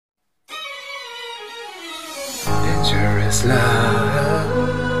dangerous love.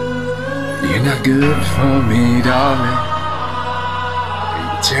 You're not good for me, darling. You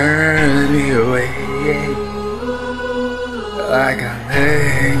turn me away like I'm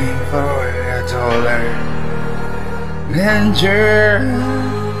begging for a dollar. Danger,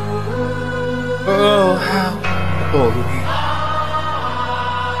 oh how holy.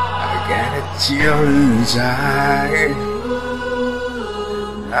 I got a chill inside.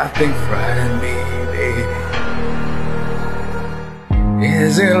 Nothing frightened me, baby.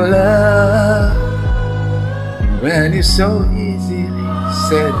 Is it love when you so easily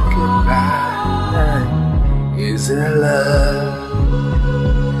said goodbye? Is it love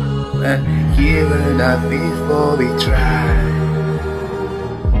when we give it up before we try?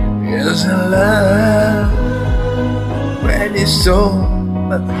 Is it love when you so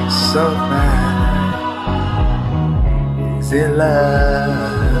but me so fine? Is it love?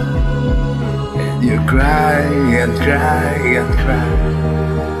 And you cry and cry and cry.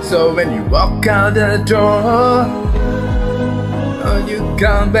 So when you walk out the door, oh, you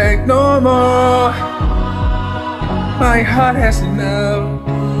come back no more. My heart has enough.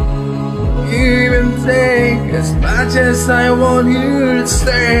 You even take as much as I want you to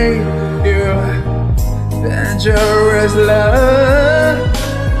stay. You're dangerous love.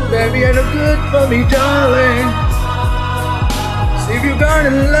 Baby, you're no good for me, darling. So if you're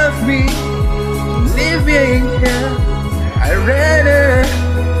gonna love me, living here, I'd rather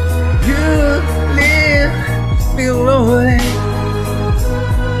you leave me lonely.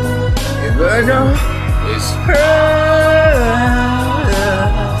 Even though it's hurt.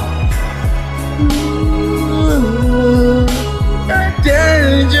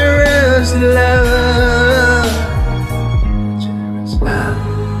 Dangerous love. Dangerous love.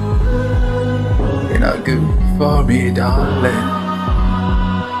 You're not good for me, darling.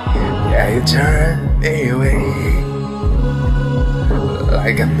 Yeah, you turn me away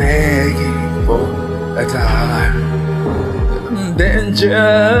like I'm begging for a dollar. Danger,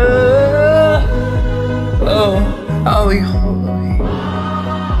 oh, how you hold me.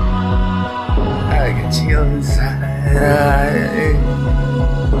 I get chill inside.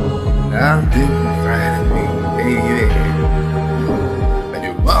 Nothing frightened me, baby. When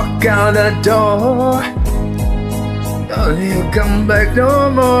you walk out the door, don't you come back no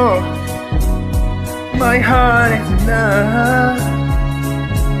more. My heart is enough.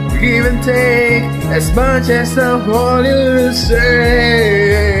 Give and take as much as I want you to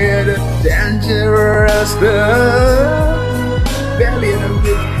say. The dangerous love. Baby, you're no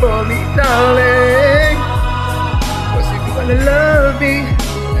good for me, darling. Cause if you wanna love me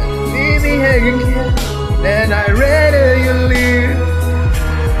and leave me hanging here, then I'd rather you leave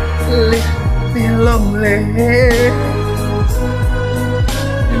me lonely.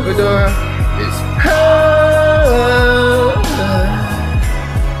 Even though it's hard.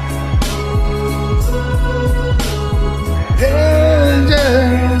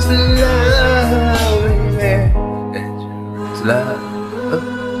 Dangerous love, baby. Dangerous love.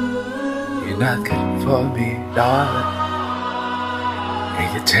 You're not good for me, darling. And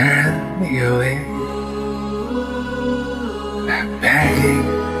you turn me away. I'm begging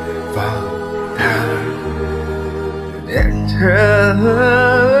for power. Dangerous.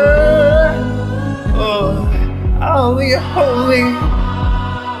 Oh, only holy.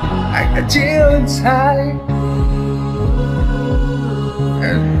 I got chill inside.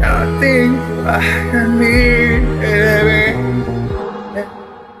 And nothing I can be, baby.